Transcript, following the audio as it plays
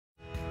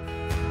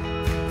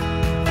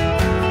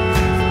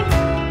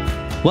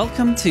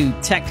Welcome to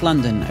Tech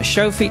London, a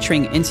show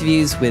featuring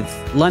interviews with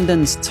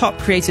London's top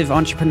creative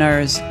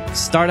entrepreneurs,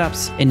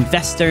 startups,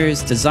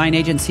 investors, design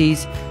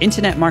agencies,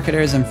 internet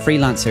marketers and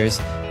freelancers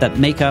that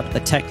make up the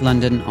Tech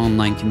London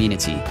online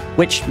community,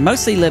 which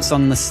mostly lives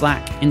on the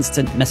Slack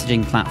instant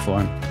messaging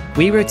platform.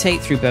 We rotate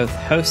through both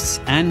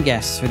hosts and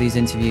guests for these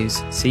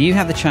interviews, so you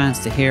have the chance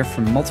to hear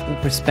from multiple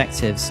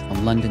perspectives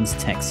on London's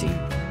tech scene.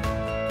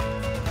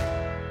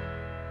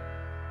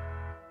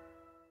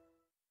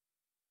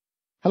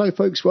 Hello,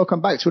 folks.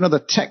 Welcome back to another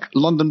Tech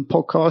London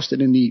podcast.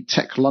 And in the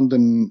Tech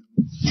London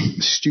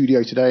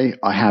studio today,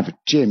 I have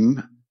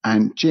Jim.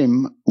 And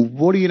Jim,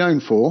 what are you known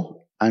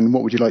for? And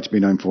what would you like to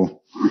be known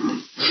for?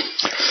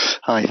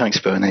 Hi,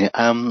 thanks, Bernie.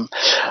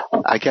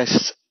 I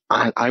guess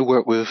I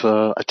work with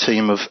a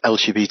team of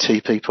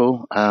LGBT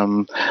people.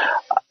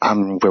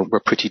 And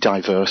we're pretty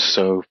diverse,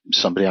 so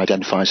somebody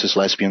identifies as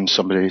lesbian,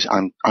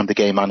 I'm the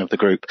gay man of the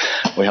group.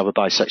 We have a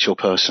bisexual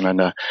person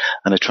and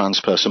a trans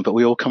person, but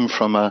we all come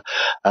from a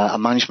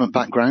management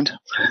background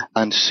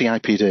and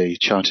CIPD,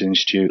 Chartered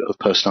Institute of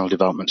Personnel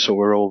Development, so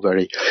we're all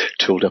very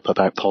tooled up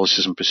about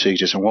policies and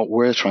procedures, and what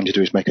we're trying to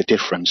do is make a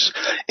difference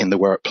in the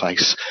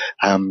workplace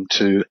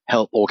to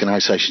help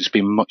organisations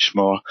be much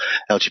more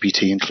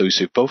LGBT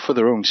inclusive, both for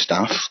their own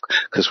staff,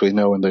 because we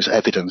know and there's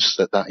evidence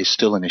that is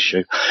still an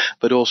issue,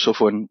 but also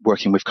for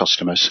working with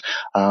customers,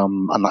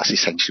 and that's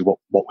essentially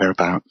what we're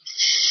about.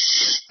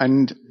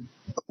 And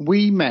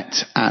we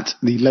met at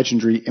the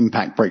legendary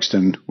Impact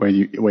Brixton, where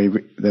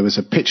there was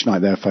a pitch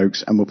night there,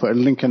 folks, and we'll put a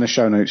link in the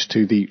show notes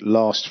to the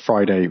last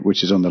Friday,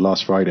 which is on the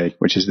last Friday,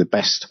 which is the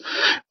best.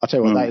 I'll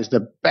tell you what, that is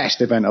the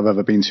best event I've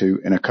ever been to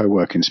in a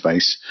co-working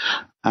space.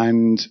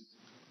 And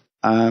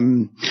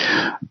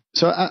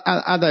so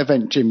at that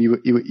event, Jim,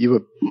 you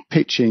were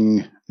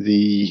pitching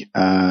the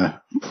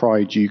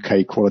Pride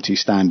UK quality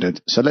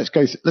standard. So let's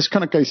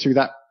kind of go through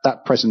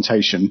that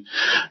presentation.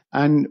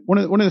 And one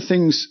of the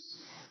things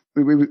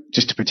we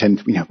just to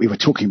pretend, we were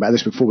talking about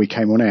this before we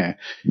came on air,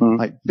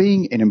 like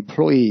being an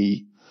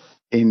employee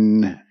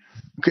in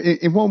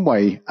one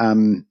way,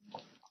 kind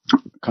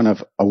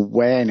of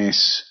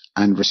awareness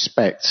and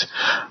respect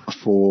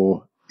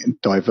for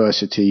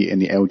diversity in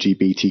the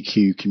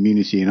LGBTQ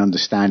community and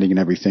understanding and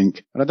everything.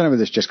 And I don't know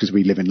whether it's just because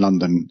we live in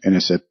London in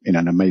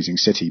an amazing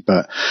city,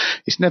 but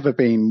it's never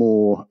been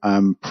more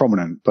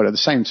prominent. But at the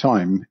same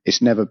time,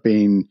 it's never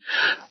been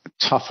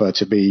tougher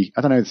to be.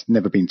 I don't know if it's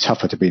never been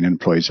tougher to be an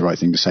employee is the right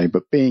thing to say,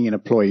 but being an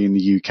employee in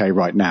the UK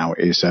right now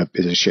is a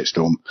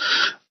shitstorm.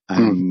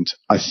 And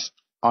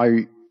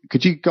I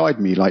could you guide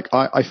me? Like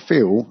I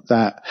feel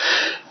that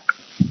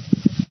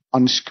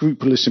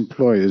unscrupulous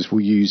employers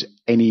will use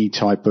any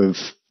type of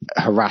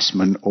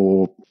harassment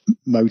or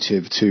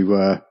motive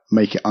to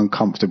make it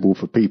uncomfortable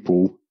for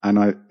people.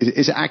 And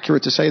is it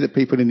accurate to say that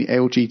people in the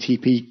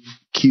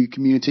LGBTQ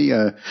community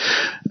are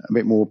a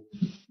bit more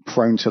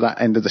prone to that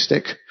end of the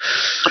stick?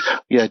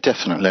 Yeah,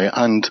 definitely.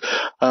 And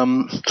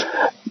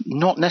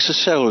not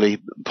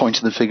necessarily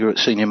pointing the finger at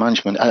senior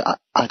management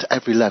at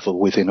every level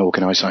within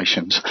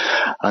organisations.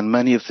 And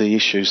many of the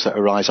issues that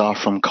arise are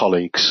from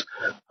colleagues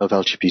of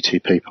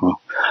LGBT people.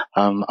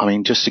 I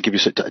mean, just to give you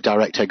a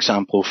direct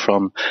example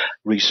from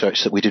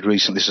research that we did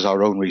recently, this is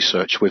our own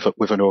research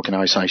with an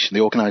organisation.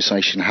 The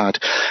organisation had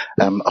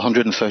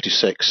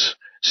 136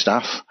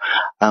 staff.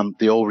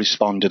 They all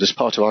responded. As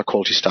part of our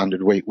quality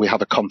standard, we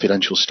have a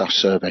confidential staff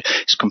survey.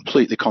 It's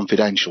completely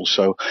confidential,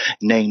 so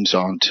names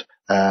aren't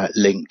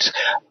linked.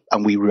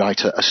 And we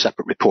write a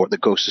separate report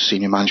that goes to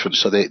senior management,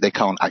 so they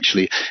can't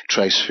actually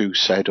trace who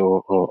said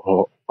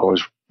or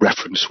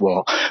reference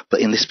what. But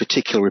in this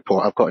particular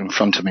report I've got in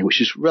front of me,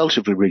 which is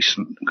relatively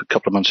recent, a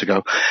couple of months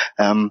ago,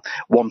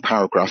 one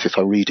paragraph, if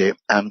I read it,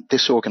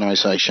 this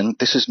organisation,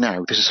 this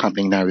is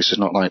happening now, this is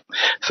not like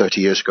 30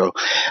 years ago,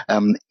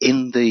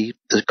 in the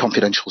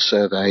confidential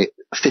survey,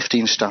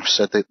 15 staff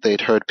said that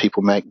they'd heard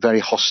people make very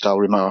hostile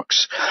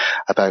remarks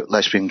about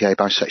lesbian, gay,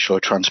 bisexual or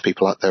trans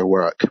people at their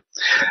work.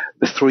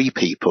 The 3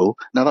 people,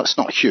 now that's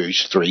not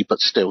huge, 3, but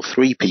still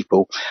 3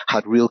 people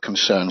had real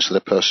concerns that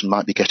a person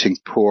might be getting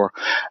poor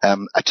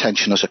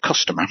attention as a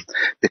customer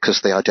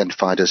because they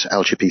identified as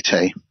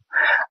LGBT.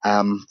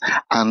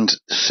 And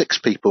 6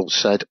 people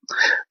said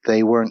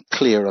they weren't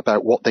clear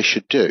about what they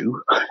should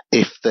do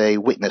if they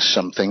witnessed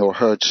something or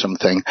heard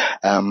something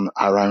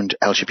around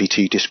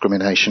LGBT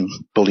discrimination,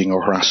 bullying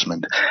or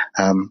harassment.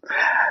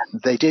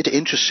 They did,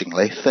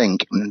 interestingly,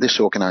 think in this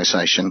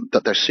organisation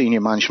that their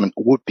senior management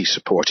would be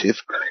supportive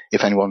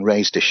if anyone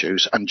raised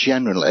issues, and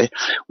generally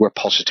were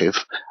positive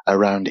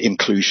around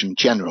inclusion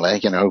generally,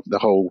 the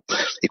whole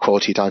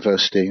equality,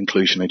 diversity,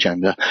 inclusion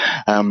agenda.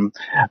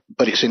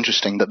 But it's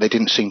interesting that they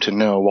didn't seem to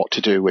know what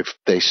to do if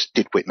they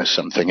did witness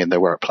something in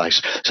their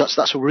workplace. So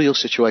that's a real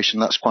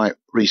situation. That's quite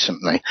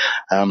recently.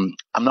 And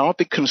our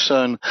big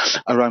concern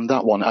around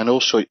that one, and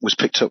also it was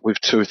picked up with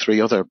 2 or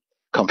 3 other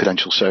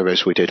confidential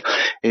surveys we did,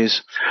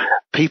 is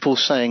people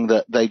saying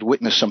that they'd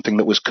witnessed something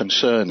that was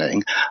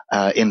concerning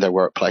in their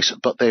workplace,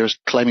 but they're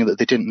claiming that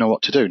they didn't know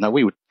what to do. Now,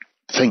 we would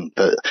think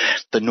that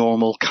the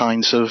normal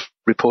kinds of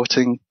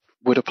reporting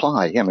would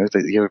apply.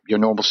 Your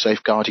normal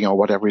safeguarding or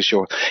whatever is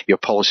your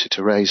policy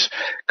to raise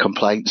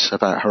complaints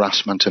about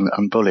harassment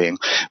and bullying.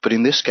 But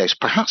in this case,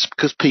 perhaps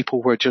because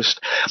people were just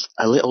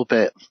a little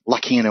bit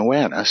lacking in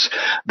awareness,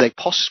 they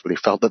possibly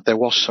felt that there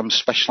was some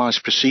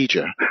specialised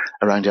procedure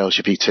around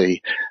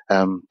LGBT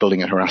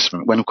bullying and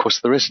harassment, when of course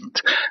there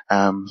isn't.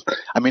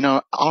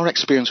 Our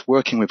experience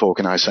working with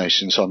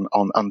organisations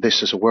on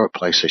this as a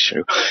workplace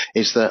issue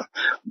is that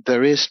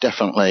there is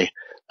definitely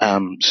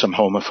some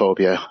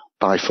homophobia,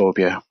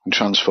 biphobia and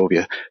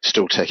transphobia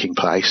still taking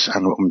place,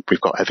 and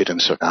we've got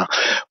evidence of that.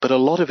 But a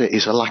lot of it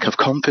is a lack of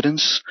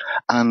confidence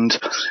and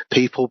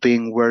people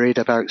being worried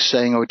about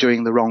saying or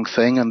doing the wrong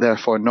thing and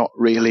therefore not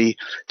really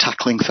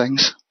tackling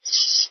things.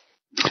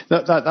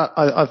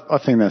 I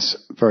think that's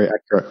very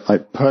accurate.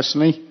 Like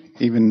personally,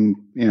 even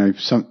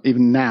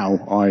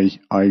now,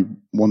 I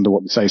wonder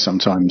what to say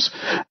sometimes.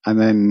 And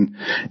then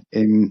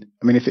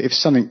if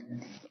something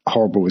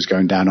horrible was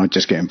going down, I'd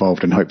just get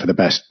involved and hope for the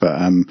best.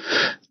 But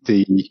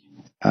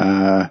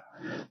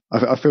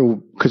I feel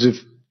because of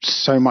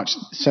so much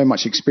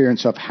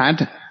experience I've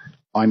had,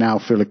 I now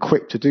feel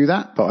equipped to do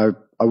that. But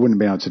I wouldn't have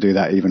been able to do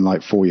that even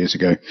like 4 years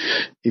ago,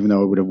 even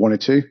though I would have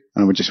wanted to,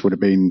 and I would have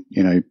been,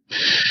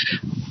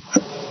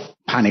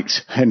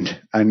 panicked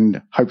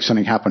and hope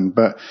something happened.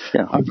 But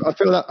yeah,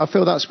 I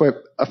feel that's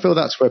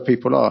where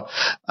people are.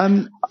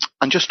 And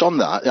just on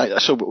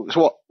that, so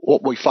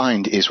what we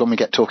find is when we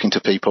get talking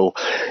to people,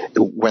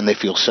 when they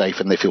feel safe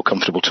and they feel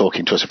comfortable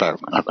talking to us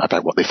about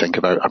what they think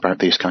about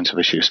these kinds of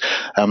issues,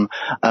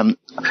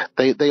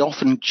 they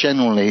often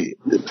generally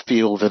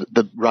feel that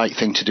the right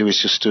thing to do is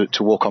just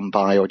to walk on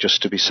by or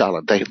just to be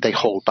silent. They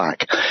hold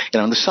back,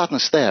 and the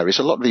sadness there is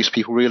a lot of these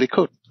people really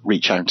could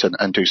reach out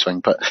and do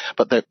something,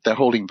 but they're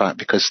holding back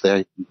because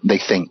they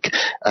think,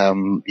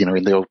 in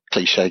the old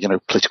cliche,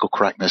 political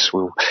correctness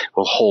will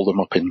hold them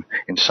up in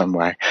some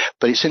way.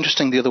 But it's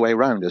interesting the other way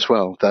around as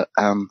well, that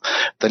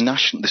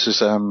this is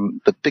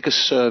the biggest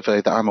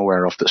survey that I'm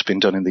aware of that's been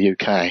done in the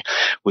UK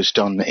was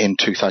done in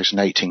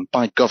 2018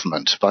 by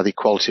government, by the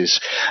Equalities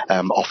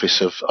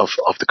Office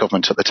of the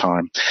government at the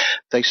time.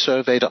 They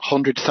surveyed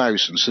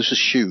 100,000, so this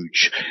is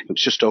huge. It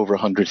was just over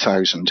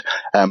 100,000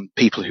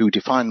 people who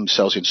define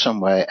themselves in some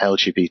way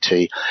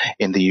LGBT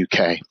in the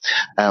UK.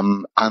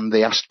 And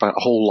they asked about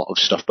a whole lot of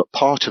stuff, but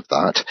part of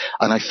that,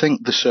 and I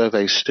think the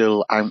survey is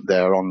still out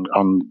there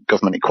on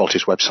Government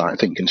Equality's website. I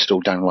think you can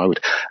still download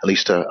at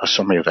least a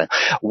summary of it.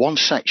 One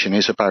section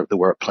is about the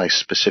workplace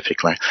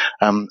specifically.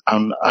 And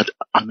an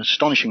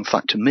astonishing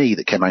fact to me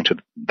that came out of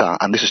that,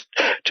 and this is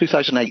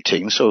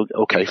 2018, so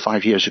okay,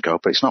 5 years ago,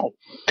 but it's not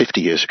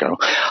 50 years ago.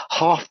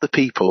 Half the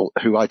people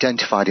who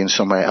identified in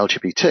some way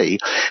LGBT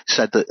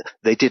said that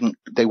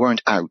they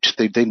weren't out,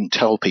 they didn't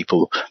tell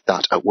people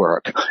that at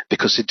work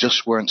because they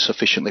just weren't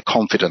sufficiently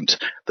confident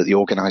that the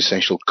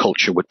organisational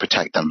culture would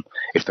protect them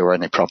if there were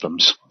any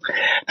problems.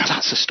 Now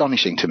that's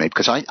astonishing to me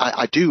because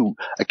I do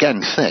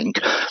again think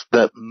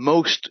that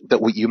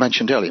what you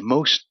mentioned earlier,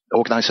 most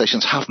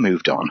organisations have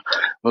moved on.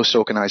 Most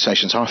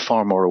organisations are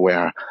far more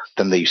aware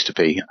than they used to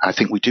be. I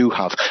think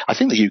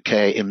the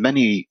UK in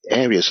many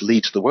areas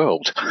leads the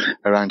world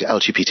around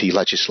LGBT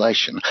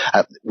legislation.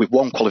 With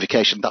one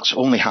qualification, that's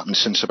only happened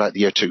since about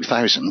the year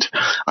 2000.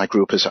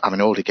 I'm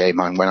an older gay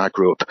man. When I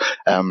grew up,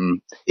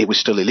 it was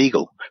still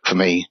illegal for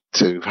me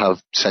to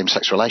have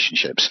same-sex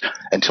relationships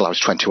until I was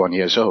 21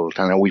 years old.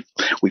 I know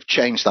we've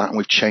changed that, and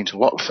we've changed a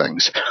lot of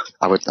things.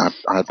 I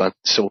had a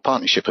civil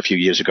partnership a few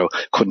years ago.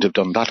 Couldn't have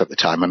done that at the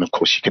time, and of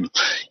course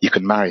you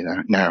can marry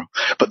now.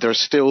 But there are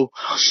still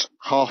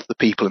half the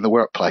people in the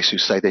workplace who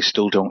say they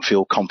still don't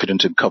feel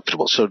confident and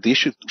comfortable. So the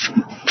issue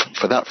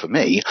for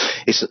me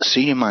is that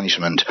senior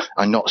management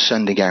are not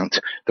sending out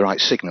the right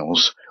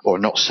signals, or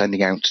not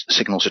sending out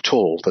signals at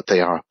all that they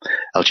are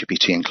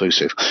LGBT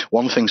inclusive.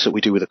 One of the things that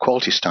we do with the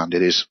quality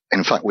standard is,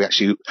 in fact, we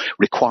actually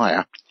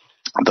require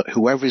that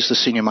whoever is the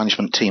senior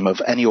management team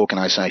of any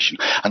organisation,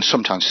 and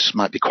sometimes this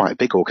might be quite a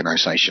big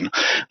organisation,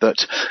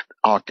 that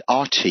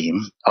our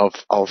team of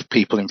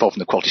people involved in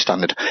the quality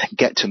standard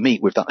get to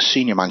meet with that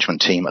senior management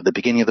team at the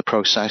beginning of the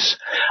process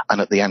and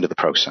at the end of the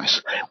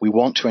process. We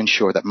want to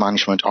ensure that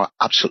management are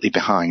absolutely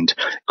behind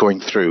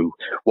going through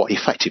what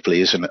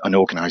effectively is an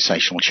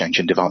organisational change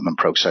and development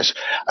process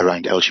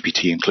around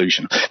LGBT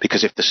inclusion.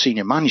 Because if the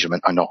senior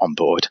management are not on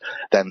board,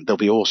 then there'll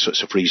be all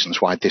sorts of reasons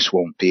why this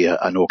won't be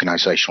an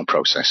organisational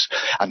process.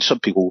 And some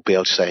people will be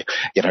able to say,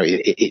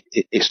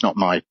 it's not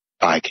my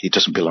bag, it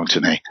doesn't belong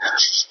to me.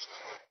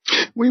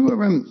 We were,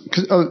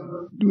 cause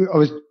I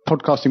was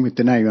podcasting with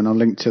Danae, and I'll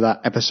link to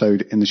that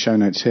episode in the show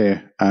notes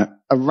here,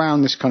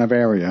 around this kind of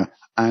area.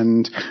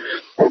 And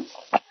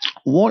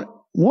what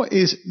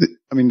is,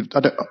 I mean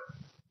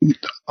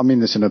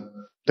this in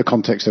the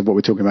context of what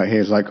we're talking about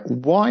here is like,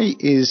 why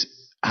is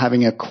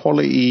having a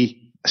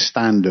quality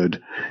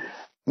standard,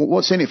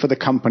 what's in it for the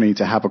company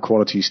to have a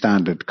quality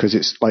standard? Because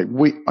it's like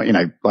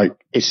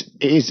it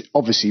is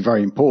obviously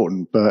very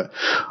important, but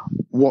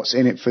what's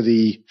in it for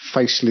the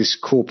faceless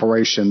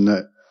corporation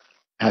that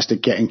has to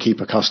get and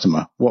keep a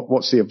customer?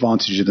 What's the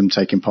advantage of them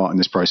taking part in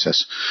this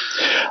process?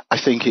 I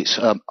think it's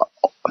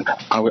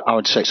I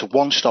would say it's a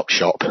one-stop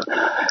shop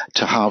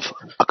to have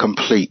a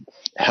complete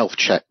health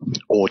check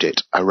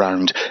audit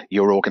around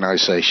your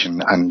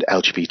organisation and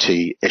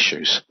LGBT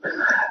issues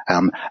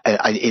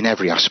in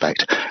every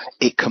aspect.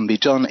 It can be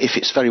done if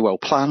it's very well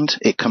planned.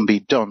 It can be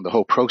done. The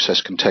whole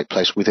process can take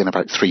place within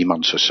about 3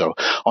 months or so.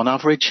 On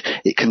average,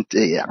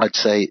 I'd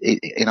say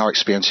in our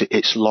experience,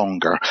 it's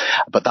longer,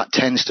 but that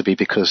tends to be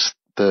because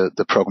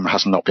the program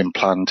has not been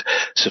planned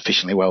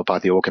sufficiently well by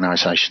the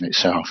organisation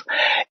itself.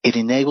 It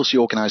enables the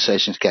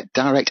organisation to get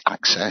direct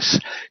access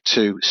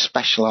to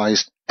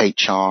specialised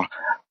HR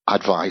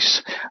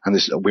advice, and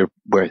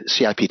we're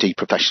CIPD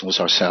professionals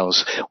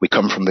ourselves. We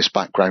come from this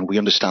background. We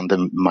understand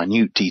the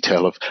minute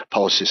detail of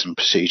policies and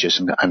procedures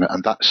and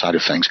that side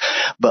of things,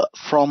 but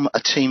from a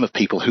team of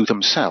people who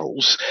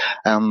themselves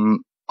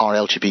are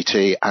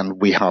LGBT,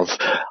 and we have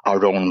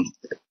our own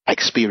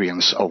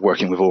experience of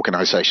working with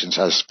organisations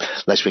as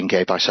lesbian,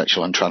 gay,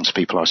 bisexual and trans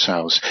people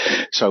ourselves.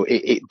 So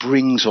it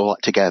brings all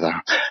that together.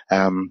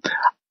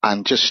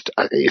 And just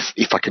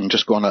if I can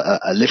just go on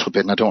a little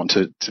bit, and I don't want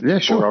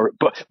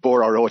to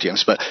bore our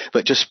audience, but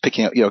just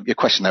picking up your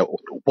question now,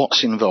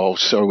 what's involved?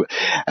 So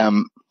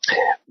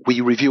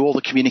we review all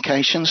the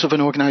communications of an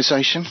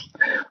organisation.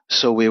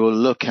 So we will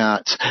look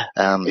at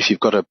if you've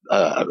got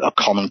a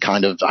common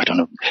kind of,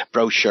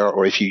 brochure,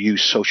 or if you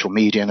use social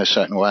media in a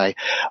certain way,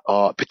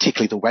 or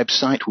particularly the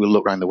website. We'll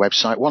look around the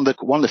website. One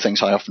of the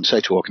things I often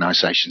say to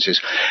organisations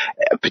is,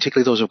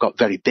 particularly those who've got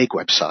very big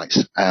websites,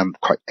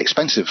 quite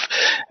expensive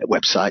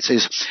websites,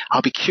 is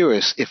I'll be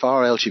curious if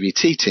our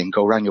LGBT team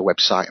go around your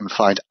website and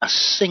find a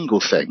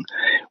single thing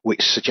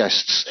which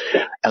suggests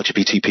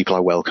LGBT people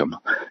are welcome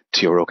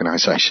to your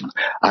organisation.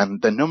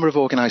 And the number of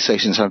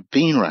organisations I've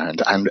been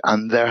around,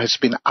 and there has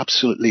been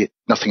absolutely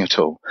nothing at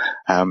all.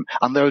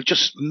 And there are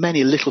just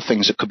many little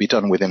things that could be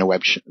done within a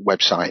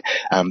website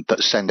that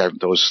send out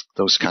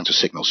those kinds of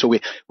signals. So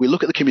we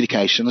look at the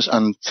communications,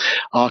 and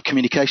our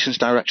communications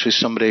director is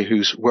somebody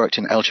who's worked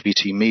in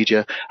LGBT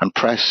media and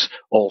press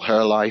all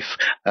her life.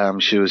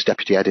 She was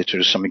deputy editor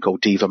of something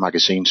called Diva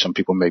magazine. Some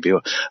people may be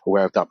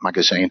aware of that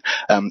magazine.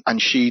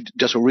 And she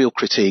does a real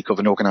critique of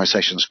an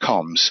organisation's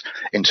comms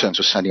in terms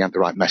of sending out the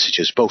right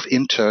messages, both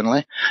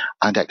internally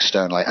and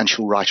externally. And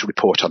she'll write a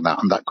report on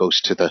that, and that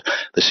goes to the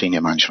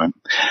senior management.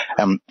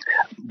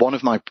 One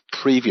of my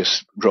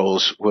previous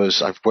roles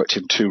was, I've worked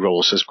in 2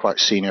 roles as quite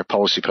senior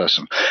policy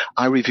person.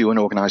 I review an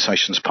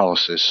organisation's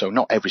policies, so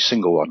not every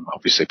single one,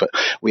 obviously, but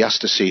we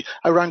ask to see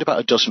around about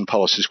a dozen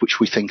policies which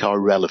we think are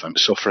relevant.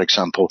 So, for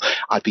example,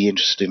 I'd be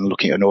interested in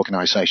looking at an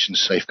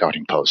organisation's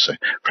safeguarding policy,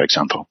 for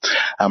example.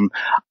 And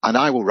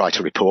I will write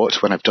a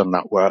report when I've done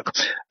that work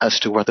as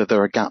to whether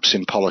there are gaps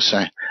in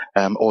policy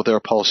or there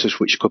are policies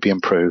which could be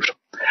improved.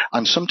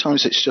 And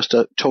sometimes it's just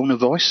a tone of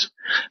voice.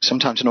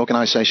 Sometimes an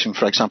organisation,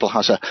 for example,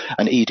 has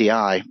an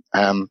EDI,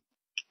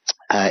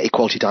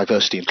 equality,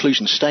 diversity,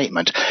 inclusion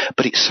statement,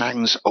 but it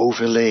sounds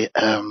overly,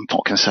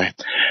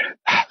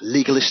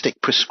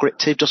 legalistic,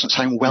 prescriptive, doesn't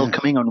sound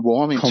welcoming and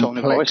warm in tone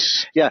of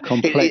voice. Yeah.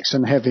 Complex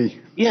and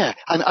heavy. Yeah,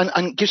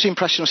 and gives the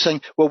impression of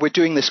saying, well, we're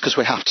doing this because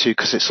we have to,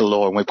 because it's the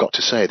law and we've got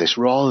to say this,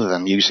 rather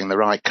than using the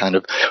right kind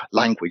of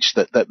language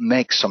that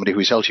makes somebody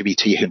who's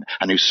LGBT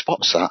and who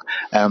spots that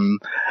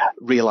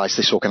realise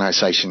this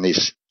organisation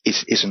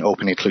is an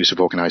open, inclusive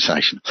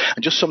organisation.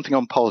 And just something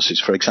on policies,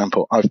 for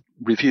example, I've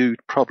reviewed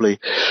probably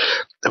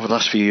over the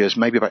last few years,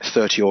 maybe about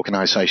 30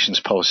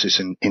 organisations' policies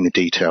in the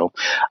detail.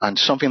 And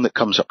something that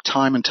comes up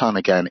time and time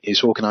again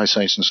is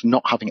organisations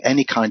not having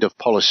any kind of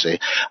policy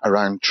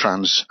around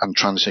trans and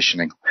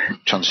transitioning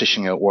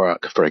at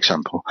work, for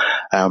example.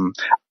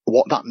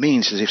 What that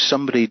means is if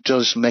somebody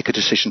does make a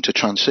decision to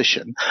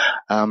transition,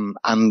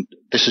 and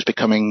this is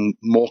becoming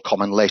more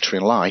common later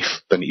in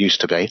life than it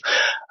used to be,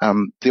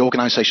 the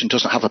organisation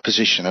doesn't have a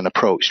position and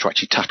approach to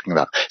actually tackling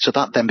that. So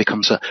that then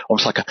becomes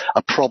almost like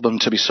a problem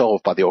to be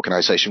solved by the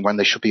organisation, when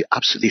there should be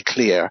absolutely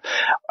clear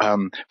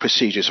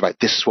procedures about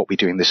this is what we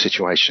do in this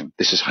situation,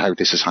 this is how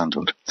this is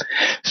handled.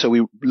 So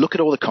we look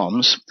at all the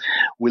comms,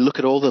 we look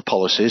at all the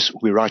policies,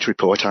 we write a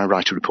report, I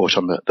write a report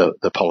on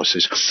the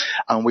policies,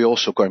 and we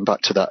also, going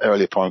back to that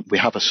earlier point, we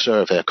have a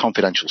survey, a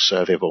confidential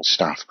survey of all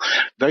staff.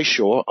 Very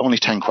short, only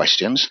 10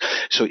 questions,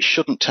 so it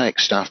shouldn't take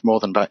staff more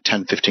than about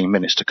 10-15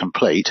 minutes to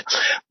complete,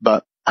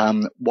 but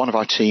one of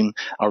our team,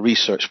 our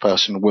research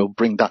person, will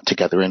bring that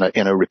together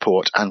in a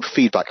report and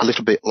feedback, a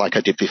little bit like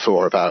I did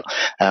before about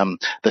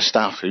the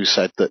staff who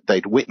said that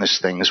they'd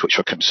witnessed things which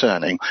were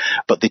concerning,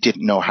 but they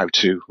didn't know how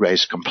to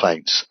raise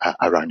complaints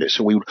around it.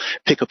 So we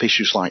pick up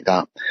issues like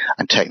that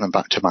and take them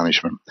back to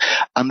management.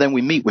 And then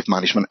we meet with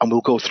management and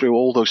we'll go through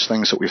all those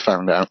things that we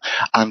found out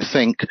and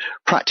think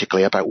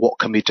practically about what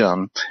can be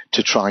done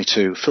to try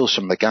to fill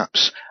some of the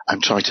gaps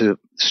and try to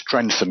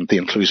strengthen the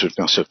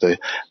inclusiveness of the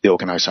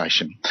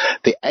organisation.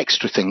 The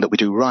extra thing that we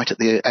do right at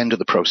the end of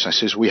the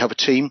process is we have a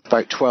team,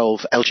 about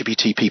 12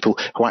 LGBT people,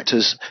 who act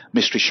as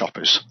mystery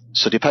shoppers.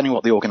 So depending on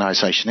what the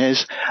organisation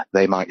is,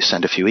 they might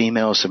send a few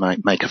emails, they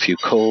might make a few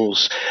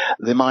calls,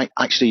 they might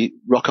actually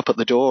rock up at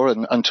the door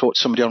and talk to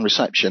somebody on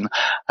reception,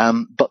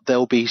 but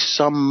there'll be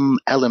some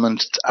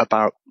element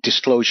about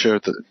disclosure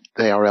that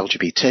they are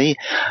LGBT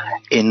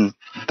in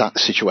that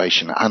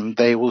situation, and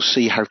they will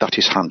see how that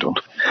is handled.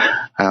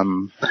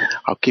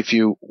 I'll give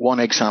you one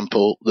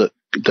example that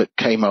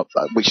came up,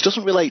 which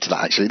doesn't relate to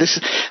that actually. This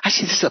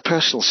is a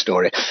personal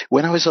story.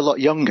 When I was a lot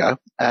younger,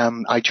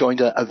 I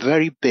joined a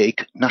very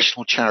big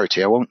national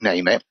charity. I won't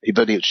name it,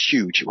 but it was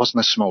huge. It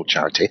wasn't a small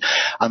charity.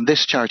 And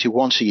this charity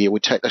once a year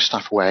would take their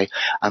staff away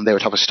and they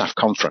would have a staff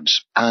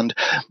conference. And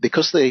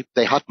because they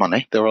had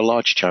money, they were a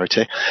large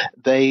charity,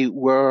 they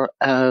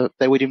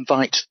would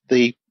invite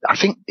I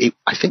think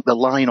the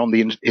line on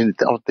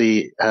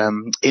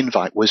the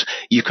invite was,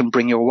 "You can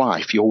bring your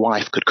wife. Your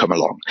wife could come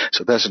along."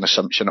 So there's an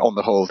assumption. On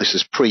the whole, this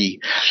is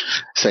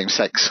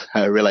pre-same-sex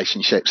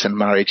relationships and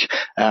marriage.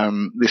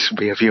 This would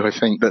be a view, I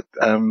think,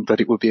 that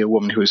it would be a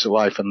woman who is the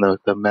wife and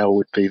the male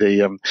would be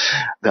the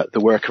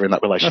worker in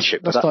that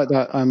relationship. That's like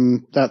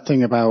that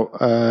thing about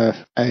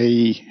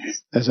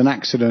there's an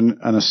accident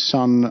and a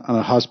son and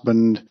a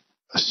husband,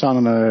 a son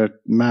and a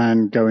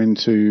man go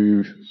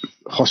into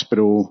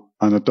hospital.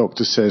 And the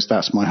doctor says,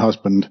 "That's my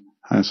husband."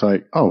 And it's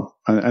like, oh,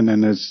 and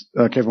then there's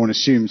like everyone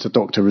assumes the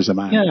doctor is a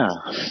man.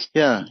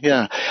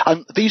 Yeah.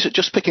 And these are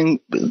just picking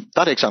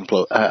that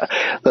example.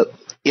 That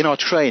in our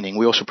training,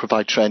 we also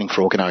provide training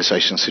for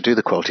organisations to do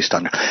the quality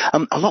standard.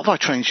 A lot of our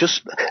training is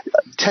just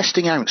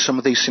testing out some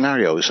of these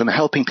scenarios and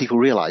helping people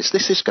realise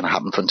this is going to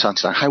happen from time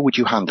to time. How would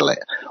you handle it?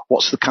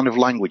 What's the kind of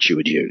language you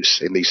would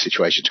use in these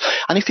situations?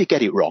 And if you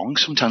get it wrong,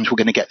 sometimes we're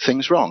going to get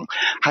things wrong.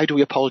 How do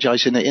we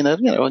apologise in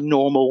a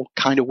normal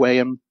kind of way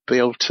and be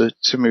able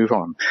to move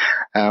on?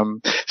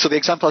 So the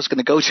example I was going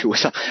to go to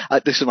was,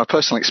 this is my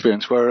personal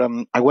experience, where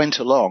I went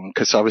along,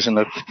 because I was in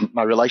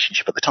my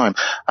relationship at the time,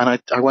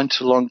 and I went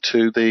along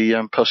to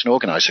the person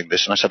organising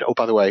this, and I said, "Oh,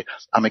 by the way,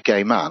 I'm a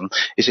gay man.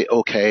 Is it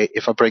okay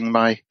if I bring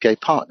my gay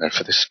partner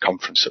for this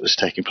conference that was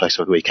taking place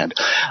over the weekend?"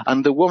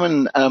 And the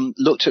woman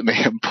looked at me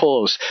and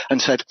paused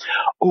and said,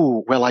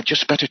 "Oh, well, I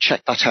just better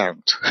check that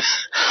out."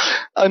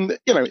 And,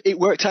 it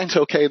worked out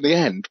okay in the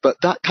end, but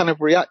that kind of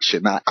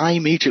reaction, I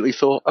immediately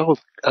thought, oh,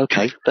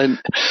 okay, then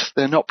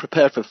they're not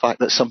prepared for the fact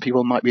that some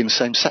people might be in the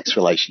same sex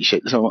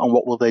relationship, and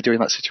what will they do in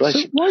that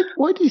situation? So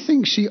why do you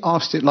think she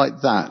asked it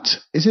like that?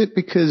 Is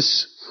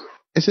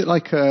it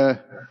like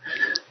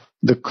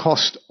the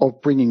cost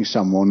of bringing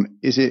someone?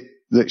 Is it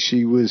that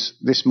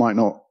this might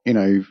not,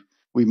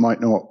 we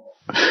might not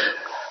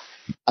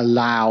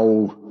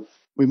allow...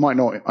 We might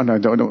not. I know.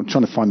 I'm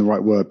trying to find the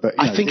right word, but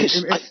I think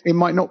it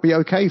might not be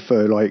okay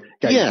for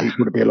gay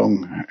people to be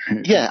along.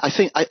 Yeah, I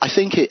think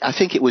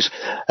it was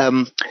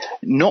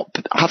not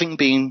having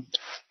been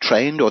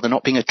trained, or there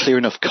not being a clear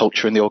enough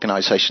culture in the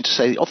organisation to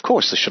say, of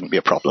course, there shouldn't be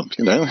a problem.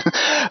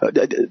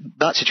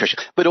 That situation.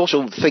 But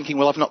also thinking,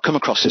 well, I've not come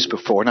across this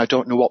before, and I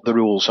don't know what the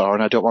rules are,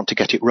 and I don't want to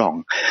get it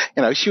wrong.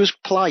 She was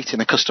polite in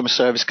a customer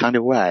service kind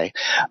of way,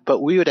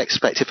 but we would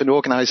expect if an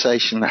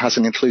organisation has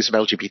an inclusive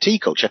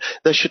LGBT culture,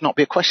 there should not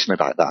be a question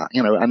about that,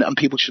 and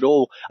people should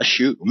all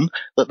assume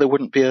that there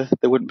wouldn't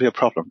be a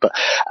problem. But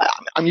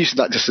I'm using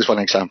that just as one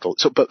example.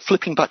 But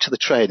flipping back to the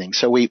training,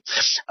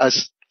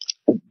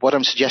 what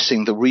I'm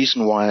suggesting, the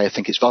reason why I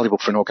think it's valuable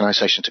for an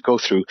organisation to go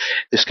through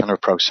this kind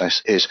of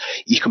process is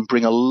you can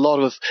bring a lot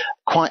of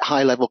quite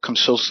high-level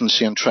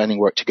consultancy and training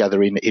work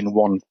together in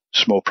one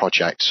small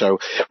project. So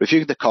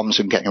reviewing the comms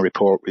and getting a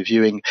report,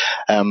 reviewing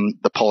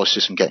the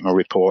policies and getting a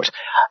report,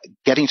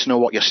 getting to know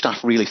what your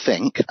staff really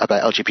think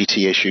about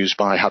LGBT issues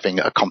by having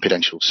a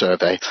confidential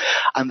survey.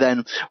 And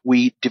then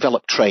we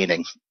develop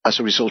training as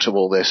a result of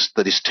all this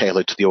that is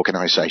tailored to the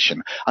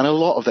organisation. And a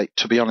lot of it,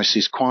 to be honest,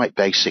 is quite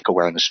basic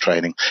awareness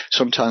training.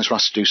 Sometimes we're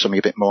asked to do something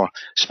a bit more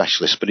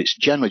specialist, but it's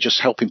generally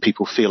just helping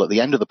people feel at the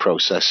end of the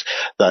process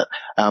that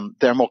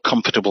they're more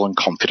comfortable and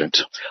confident.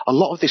 A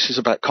lot of this is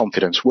about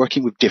confidence,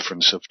 working with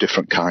different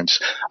kinds,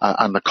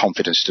 and the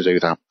confidence to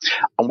do that.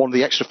 And one of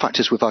the extra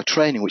factors with our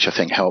training, which I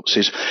think helps,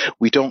 is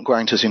we don't go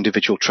out as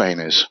individual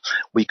trainers.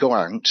 We go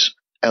out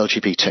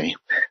LGBT.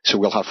 So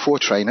we'll have 4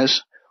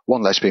 trainers,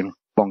 1 lesbian,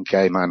 1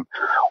 gay man,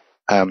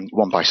 1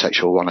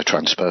 bisexual, 1 a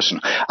trans person.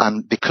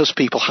 And because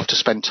people have to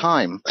spend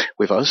time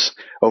with us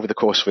over the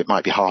course of it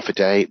might be half a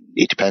day,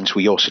 it depends,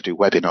 we also do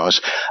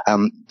webinars,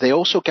 they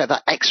also get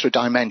that extra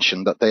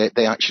dimension that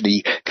they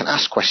actually can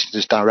ask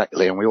questions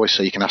directly, and we always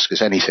say you can ask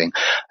us anything,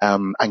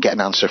 and get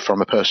an answer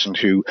from a person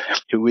who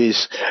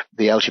is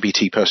the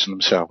LGBT person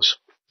themselves.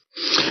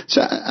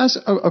 So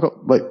I've got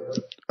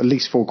at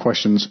least 4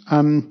 questions.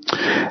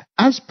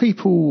 As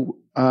people...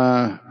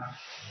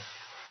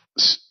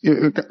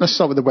 let's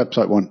start with the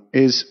website one.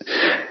 Is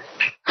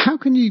how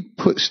can you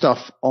put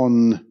stuff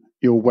on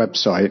your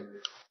website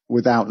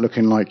without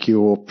looking like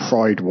you're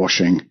pride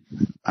washing?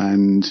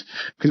 And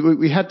because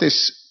we had the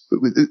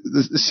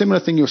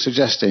similar thing you're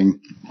suggesting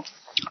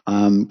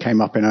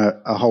came up in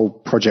a whole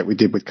project we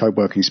did with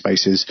co-working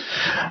spaces.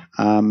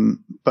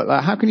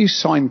 But how can you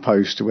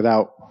signpost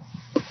without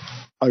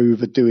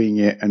overdoing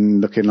it and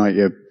looking like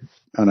you're,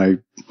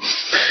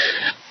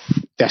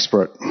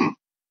 desperate?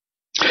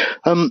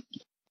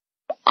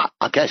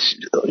 I guess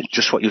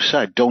just what you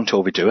said, don't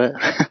overdo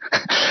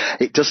it.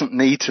 it doesn't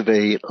need to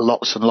be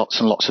lots and lots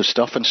and lots of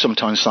stuff, and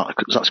sometimes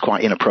that's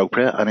quite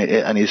inappropriate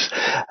and is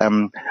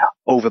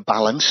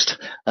overbalanced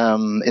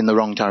in the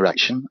wrong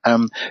direction.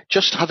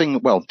 Just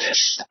having,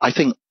 I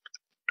think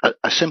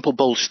a simple,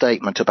 bold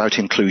statement about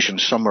inclusion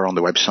somewhere on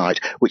the website,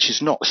 which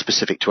is not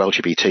specific to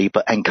LGBT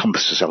but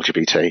encompasses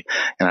LGBT.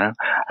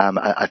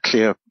 A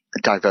clear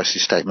diversity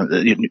statement.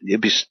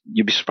 You'd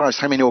be surprised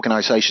how many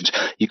organisations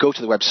you go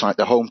to the website,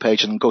 the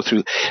homepage, and go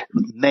through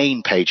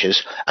main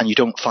pages, and you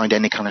don't find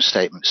any kind of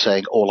statement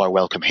saying all are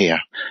welcome here,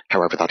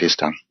 however that is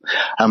done.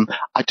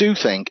 I do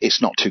think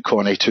it's not too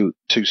corny to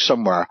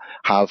somewhere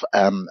have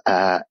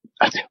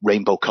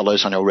rainbow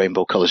colours. I know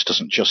rainbow colours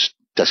doesn't just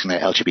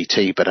designate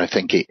LGBT, but I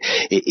think it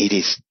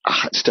is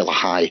still a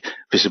high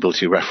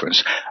visibility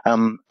reference.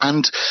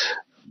 And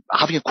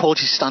having a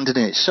quality standard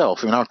in itself,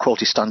 I mean, our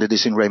quality standard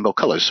is in rainbow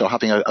colours, so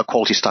having a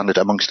quality standard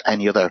amongst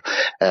any other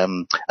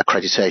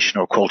accreditation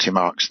or quality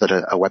marks that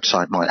a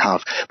website might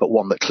have, but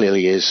one that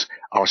clearly is,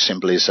 our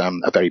symbol is a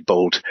very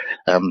bold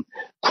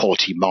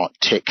quality mark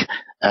tick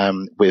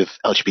with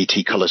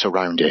LGBT colours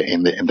around it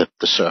in the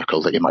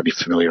circle that you might be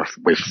familiar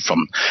with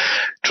from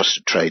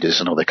trusted traders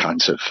and other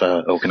kinds of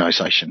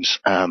organisations.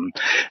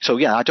 So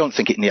yeah, I don't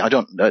think there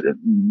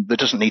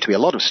doesn't need to be a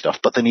lot of stuff,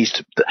 but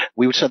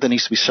we would say there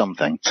needs to be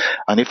something.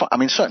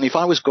 And certainly if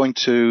I was going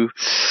to,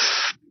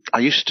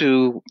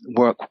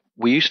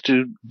 we used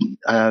to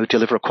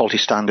deliver a quality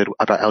standard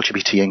about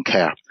LGBT in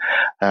care.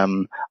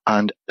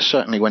 And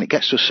certainly when it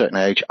gets to a certain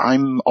age,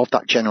 I'm of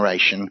that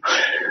generation.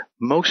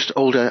 Most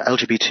older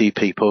LGBT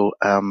people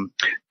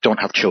don't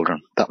have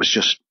children.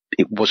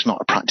 It was not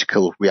a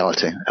practical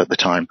reality at the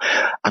time.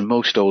 And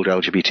most older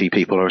LGBT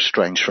people are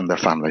estranged from their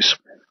families.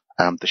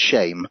 The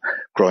shame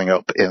growing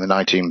up in the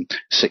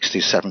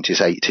 1960s,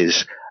 70s,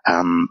 80s,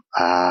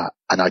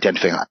 and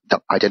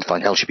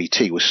identifying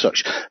LGBT was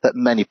such that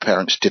many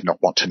parents did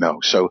not want to know.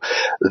 So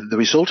the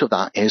result of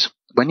that is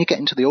when you get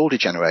into the older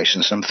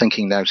generations, I'm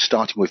thinking now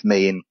starting with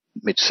me in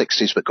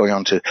mid-60s, but going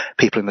on to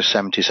people in the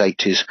 70s,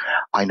 80s,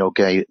 I know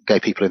gay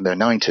people in their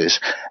 90s,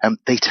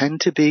 they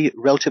tend to be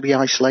relatively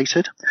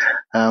isolated.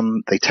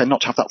 They tend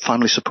not to have that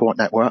family support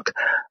network.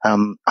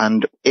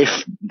 And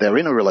if they're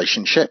in a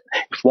relationship,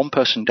 if one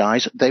person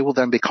dies, they will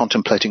then be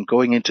contemplating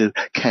going into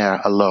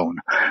care alone.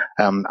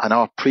 And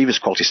our previous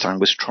quality standard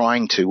was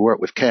trying to work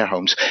with care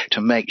homes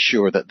to make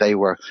sure that they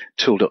were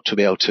tooled up to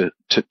be able to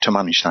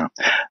manage that.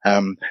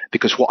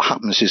 Because what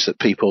happens is that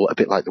people, a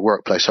bit like the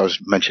workplace I was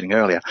mentioning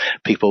earlier,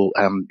 people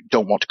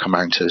don't want to come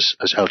out as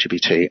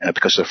LGBT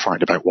because they're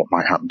frightened about what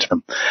might happen to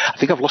them. I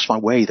think I've lost my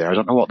way there. I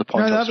don't know what the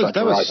point was.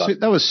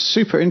 That was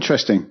super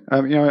interesting.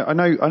 I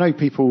know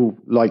people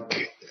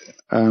like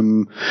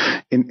in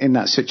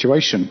that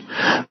situation.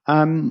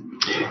 I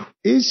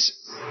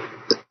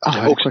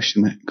have a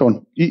question there. Go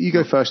on. You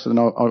go first, and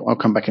then I'll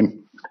come back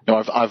in. No,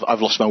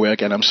 I've lost my way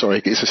again. I'm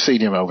sorry. It's a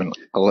senior moment.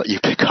 I'll let you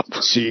pick up.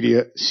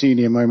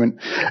 Senior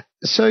moment.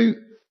 So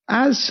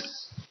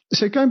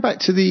going back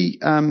to the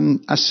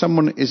as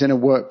someone is in a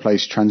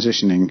workplace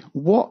transitioning,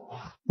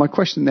 my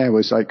question there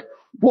was like,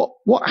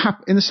 what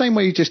happened in the same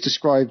way you just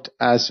described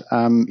as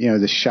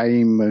the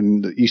shame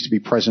and that used to be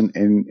present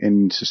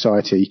in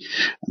society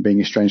and being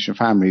estranged from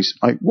families.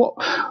 Like what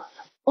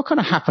kind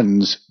of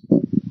happens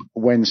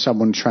when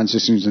someone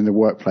transitions in the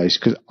workplace?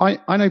 Because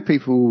I know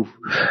people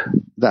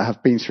that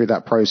have been through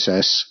that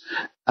process,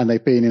 and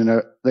they've been in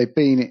a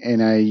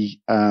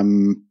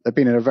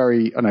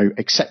very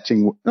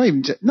accepting,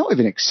 not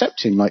even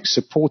accepting, like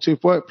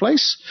supportive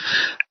workplace,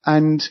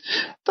 and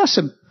that's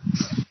a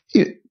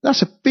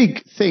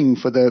big thing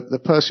for the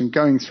person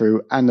going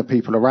through and the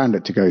people around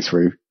it to go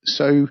through.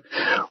 So,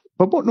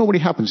 but what normally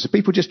happens? Do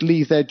people just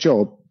leave their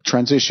job,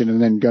 transition, and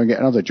then go and get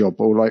another job,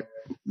 or like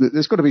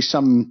there's got to be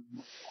some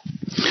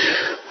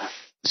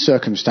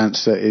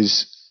circumstance that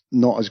is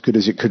not as good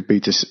as it could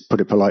be, to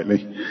put it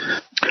politely.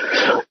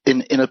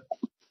 In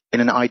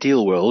an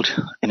ideal world,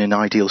 in an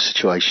ideal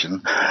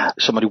situation,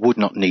 somebody would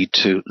not need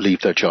to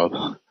leave their job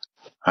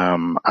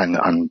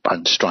and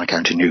strike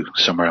out anew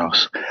somewhere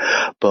else.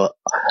 But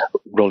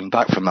rolling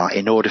back from that,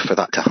 in order for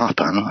that to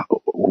happen,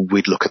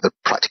 we'd look at the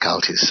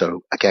practicalities.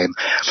 So again,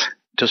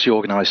 does the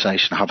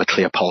organisation have a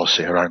clear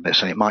policy around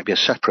this? And it might be a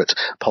separate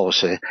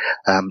policy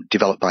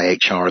developed by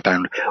HR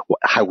about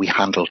how we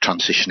handle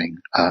transitioning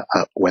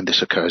when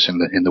this occurs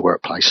in the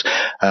workplace.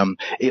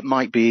 It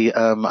might be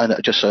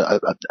just a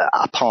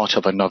part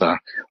of another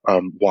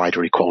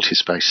wider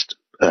equalities-based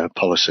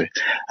policy.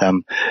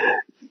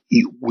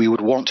 We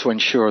would want to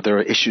ensure there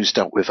are issues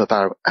dealt with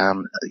about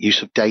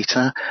use of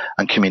data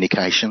and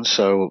communication.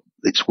 So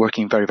it's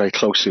working very, very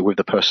closely with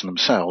the person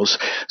themselves.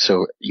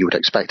 So you would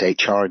expect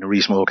HR in a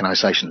reasonable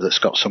organisation that's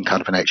got some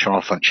kind of an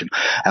HR function,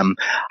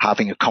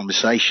 having a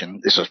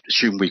conversation.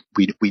 Assume we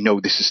know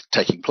this is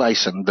taking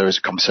place and there is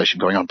a conversation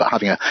going on, but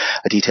having a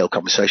detailed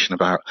conversation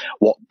about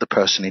what the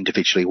person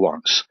individually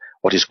wants.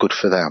 what is good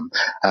for them.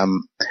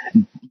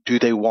 Do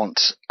they want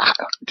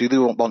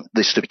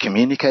this to be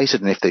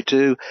communicated? And if they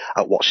do,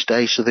 at what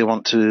stage do they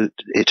want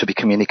it to be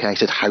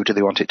communicated? How do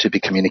they want it to be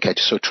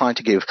communicated? So trying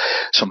to give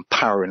some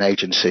power and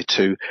agency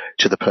to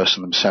the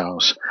person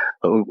themselves.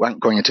 But we won't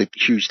going into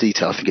huge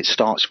detail. I think it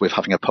starts with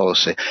having a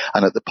policy,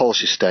 and at the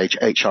policy stage,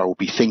 HR will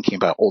be thinking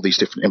about all these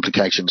different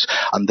implications,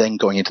 and then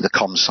going into the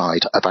comms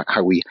side about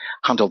how we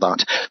handle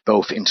that,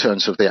 both in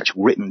terms of the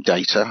actual written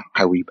data,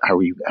 how we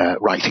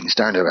write things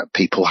down about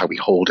people, how we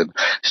hold and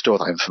store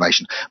that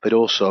information, but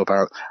also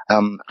about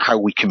how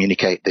we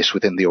communicate this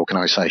within the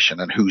organisation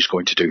and who's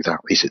going to do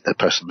that. Is it the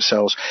person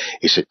themselves?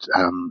 Is it?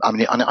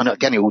 And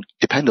again, it will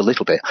depend a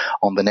little bit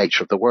on the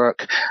nature of the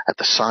work, at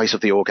the size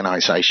of the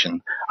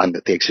organisation, and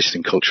the existing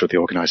culture of the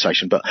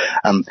organisation. But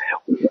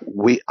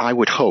I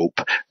would hope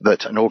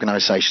that an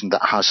organisation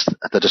that has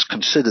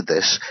considered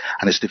this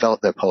and has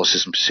developed their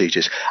policies and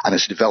procedures and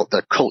has developed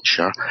their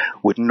culture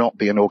would not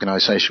be an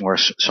organisation where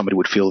somebody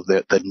would feel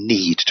the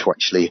need to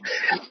actually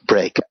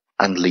break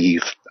and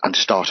leave and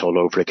start all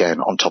over again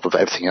on top of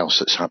everything else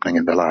that's happening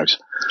in their lives.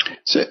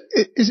 So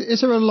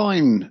is there a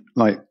line,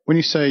 like when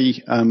you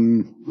say,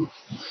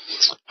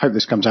 hope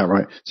this comes out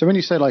right. So when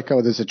you say like,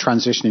 oh, there's a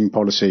transitioning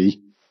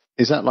policy,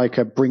 is that like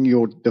a bring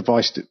your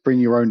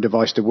own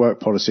device to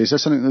work policy? Is there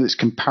something that's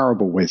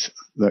comparable with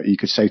that you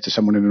could say to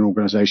someone in an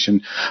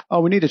organisation,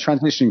 oh, we need a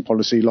transitioning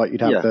policy like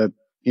you'd have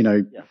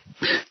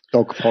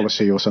dog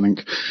policy or something?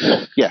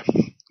 Yeah.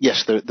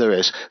 Yes, there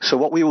is. So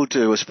what we will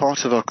do as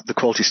part of the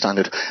quality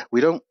standard, we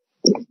don't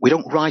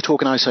write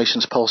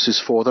organisations' policies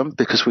for them,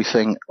 because we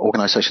think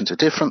organisations are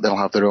different. They'll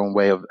have their own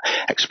way of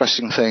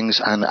expressing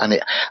things, and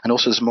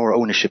also there's more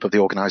ownership of the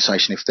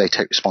organisation if they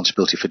take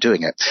responsibility for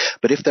doing it.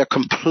 But if they're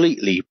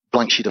completely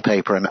blank sheet of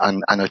paper and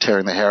are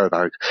tearing their hair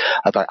about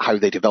how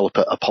they develop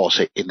a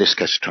policy, in this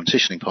case a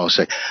transitioning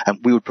policy,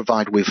 we would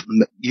provide with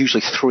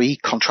usually 3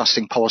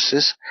 contrasting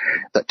policies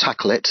that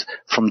tackle it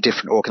from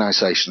different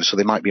organisations. So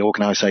they might be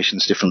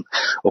organisations, different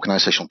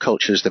organisational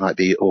cultures. They might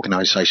be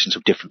organisations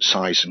of different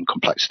size and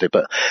complexity,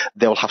 but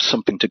they'll have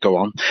something to go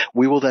on.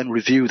 We will then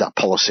review that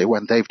policy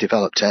when they've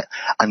developed it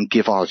and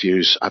give our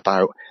views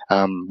about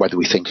whether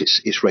we think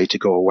it's ready to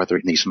go or whether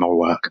it needs more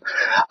work.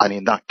 And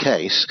in that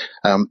case,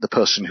 the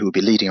person who would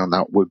be leading on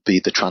that would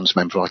be the trans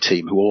member of our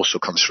team, who also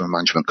comes from a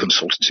management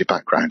consultancy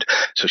background.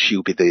 So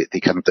she'll be the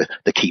kind of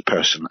the key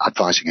person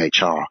advising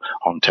HR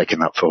on taking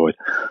that forward.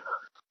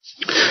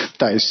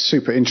 That is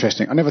super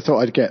interesting. I never thought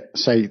I'd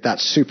say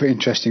that's super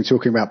interesting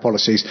talking about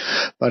policies,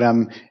 but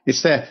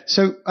it's there.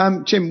 So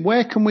Jim,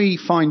 where can we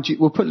find you?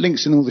 We'll put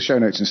links in all the show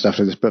notes and stuff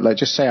to this, but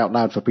just say out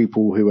loud for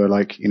people who are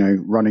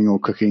running or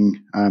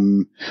cooking.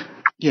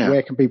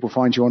 Where can people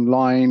find you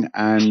online?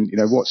 And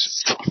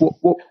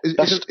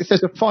if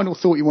there's a final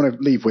thought you want to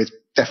leave with,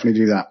 definitely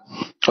do that.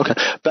 Okay.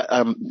 But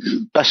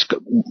best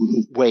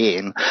way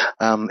in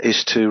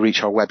is to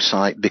reach our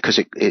website, because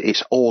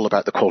it's all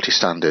about the quality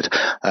standard.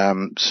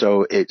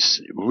 So it's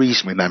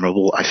reasonably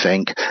memorable, I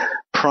think.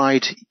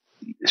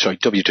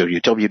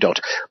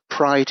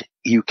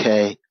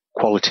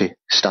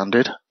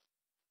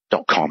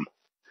 www.prideukqualitystandard.com.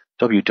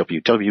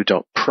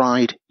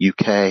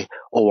 www.prideuk,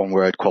 all one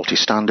word,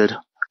 qualitystandard.com.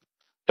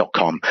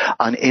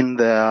 And in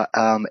there,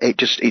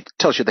 it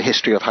tells you the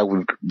history of how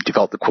we've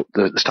developed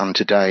the standard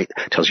today.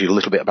 It tells you a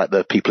little bit about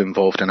the people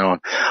involved in our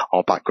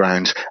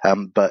backgrounds,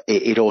 but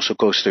it also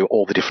goes through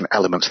all the different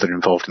elements that are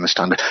involved in the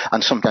standard.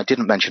 And something I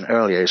didn't mention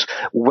earlier is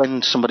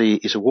when somebody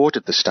is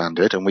awarded the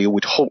standard, and we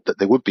would hope that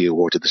they would be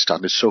awarded the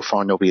standard. So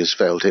far, nobody has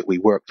failed it. We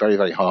work very,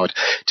 very hard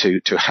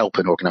to help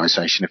an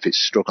organisation if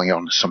it's struggling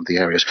on some of the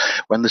areas.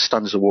 When the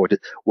standard is awarded,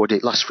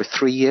 it lasts for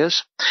 3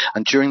 years,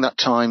 and during that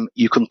time,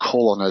 you can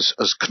call on us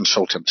as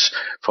consultants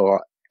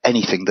for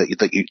anything that you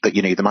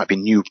need. There might be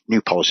new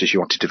policies you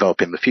want to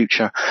develop in the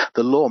future.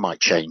 The law might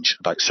change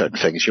about certain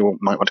things. You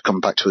might want to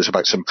come back to us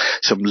about some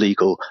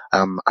legal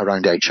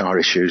around HR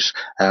issues.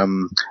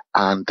 And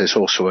there's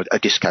also a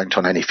discount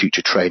on any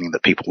future training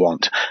that people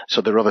want.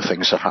 So there are other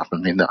things that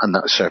happen in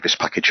that service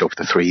package over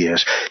the 3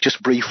 years.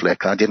 Just briefly,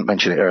 I didn't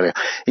mention it earlier.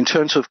 In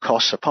terms of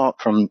costs,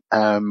 apart from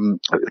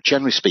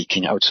generally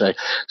speaking, I would say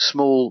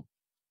small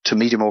to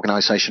medium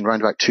organisation,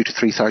 around about £2,000 to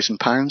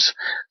 £3,000,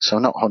 so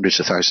not hundreds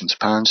of thousands of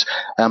pounds.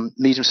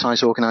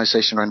 Medium-sized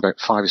organisation, around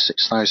about 5,000 or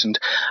 6,000.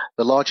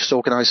 The largest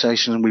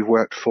organisation we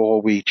worked for,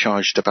 we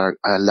charged about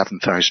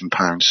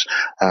 £11,000,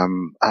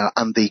 and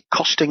the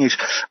costing is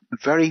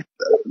very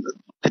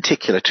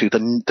particular to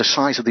the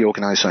size of the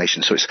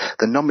organisation. So it's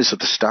the numbers of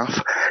the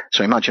staff.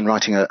 So imagine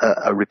writing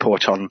a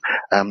report on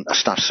a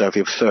staff survey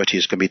of 30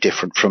 is going to be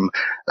different from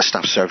a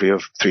staff survey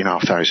of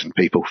 3,500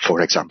 people, for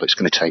example. It's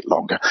going to take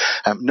longer.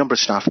 Number of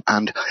staff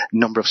and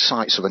number of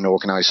sites of an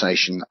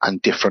organisation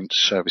and different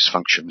service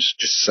functions.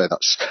 Just to say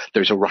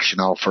there's a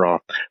rationale for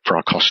our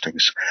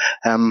costings.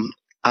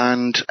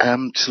 And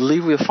to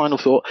leave with a final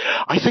thought,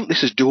 I think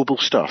this is doable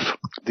stuff.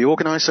 The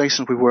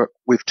organisations we work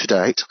with to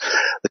date,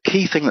 the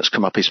key thing that's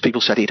come up is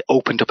people said it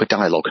opened up a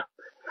dialogue.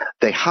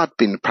 they had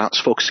been perhaps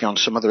focusing on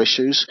some other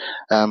issues,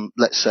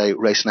 let's say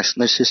race and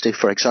ethnicity,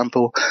 for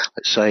example,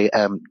 let's say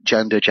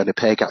gender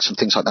pay gaps and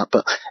things like that,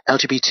 but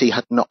LGBT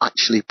had not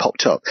actually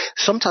popped up.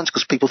 Sometimes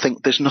because people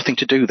think there's nothing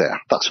to do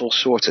there. That's all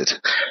sorted.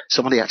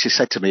 Somebody actually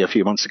said to me a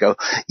few months ago,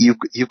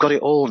 you've got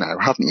it all now,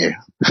 haven't you?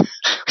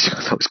 Which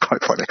I thought was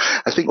quite funny.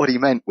 I think what he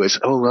meant was,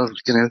 oh, well,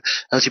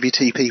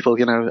 LGBT people,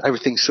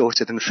 everything's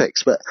sorted and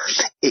fixed, but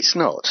it's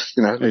not.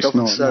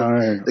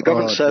 The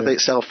government survey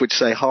itself would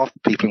say half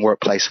the people in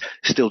workplace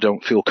still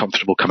don't feel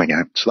comfortable coming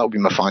out. So that would be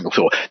my final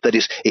thought. That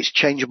is, it's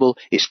changeable,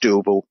 it's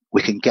doable,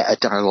 we can get a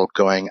dialogue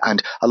going,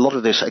 and a lot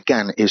of this,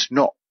 again, is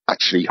not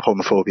actually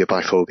homophobia,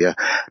 biphobia,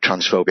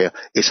 transphobia.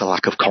 It's a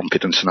lack of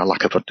confidence and a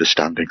lack of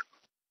understanding.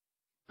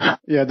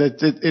 Yeah,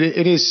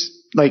 it is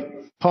like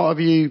part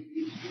of you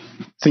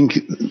think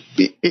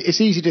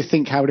it's easy to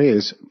think how it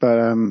is,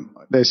 but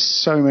there's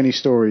so many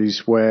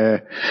stories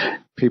where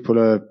people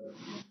are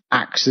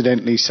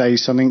accidentally say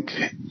something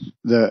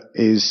that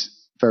is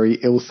very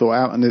ill thought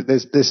out, and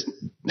there's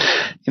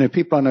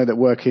people I know that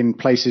work in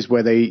places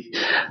where they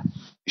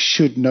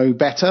should know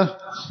better,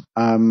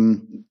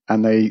 and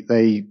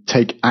they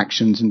take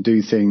actions and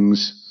do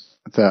things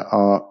that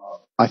are,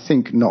 I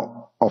think,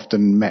 not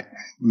often met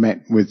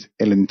with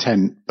ill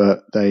intent,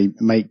 but they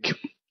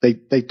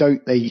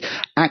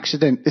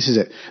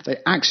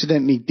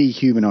accidentally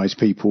dehumanize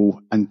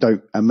people and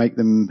put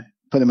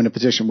them in a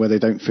position where they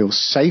don't feel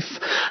safe,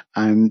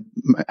 and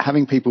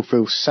having people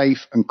feel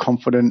safe and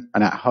confident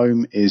and at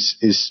home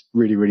is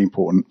really, really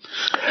important.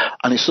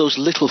 And it's those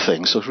little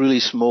things, those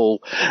really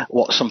small,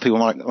 what some people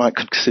might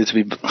consider to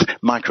be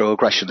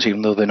microaggressions,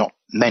 even though they're not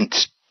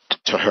meant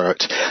to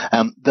hurt,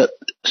 that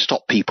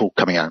stop people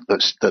coming out,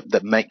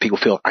 that make people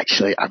feel,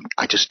 actually,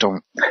 I just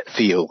don't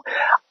feel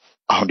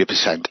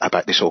 100%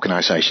 about this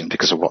organisation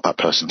because of what that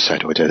person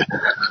said or did.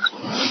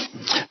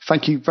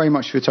 Thank you very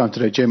much for your time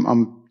today, Jim.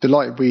 I'm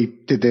delighted we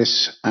did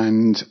this,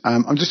 and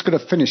I'm just going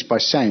to finish by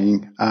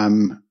saying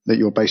that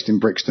you're based in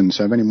Brixton.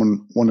 So if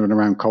anyone wandering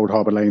around Cold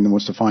Harbour Lane and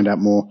wants to find out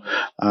more,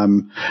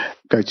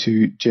 go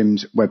to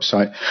Jim's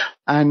website.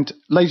 And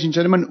ladies and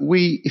gentlemen,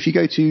 if you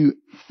go to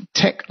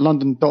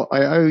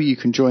techlondon.io, you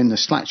can join the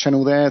Slack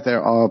channel there.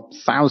 There are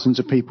thousands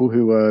of people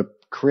who are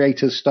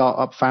creators,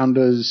 startup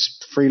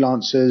founders,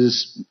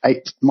 freelancers,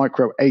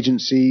 micro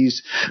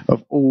agencies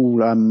of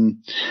all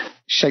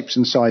shapes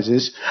and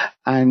sizes.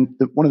 And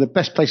one of the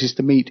best places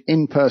to meet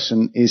in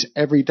person is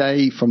every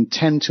day from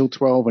 10 till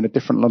 12 in a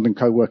different London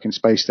co-working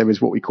space. There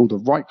is what we call the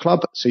Write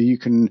Club. So you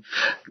can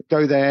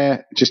go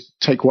there, just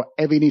take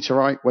whatever you need to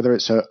write, whether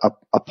it's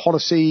a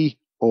policy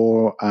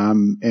or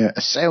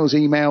a sales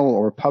email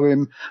or a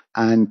poem,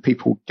 and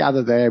people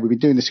gather there. We've been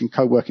doing this in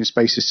co-working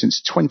spaces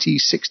since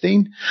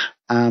 2016,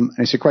 and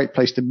it's a great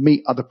place to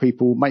meet other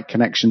people, make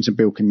connections, and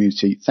build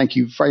community. Thank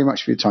you very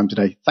much for your time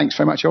today. Thanks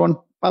very much, Owen.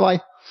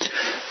 Bye-bye.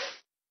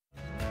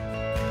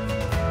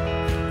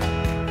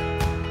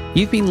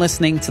 You've been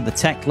listening to the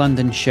Tech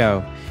London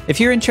Show. If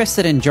you're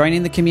interested in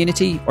joining the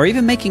community or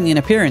even making an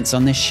appearance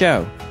on this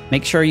show,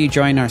 make sure you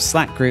join our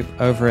Slack group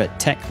over at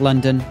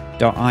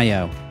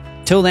techlondon.io.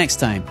 Till next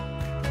time.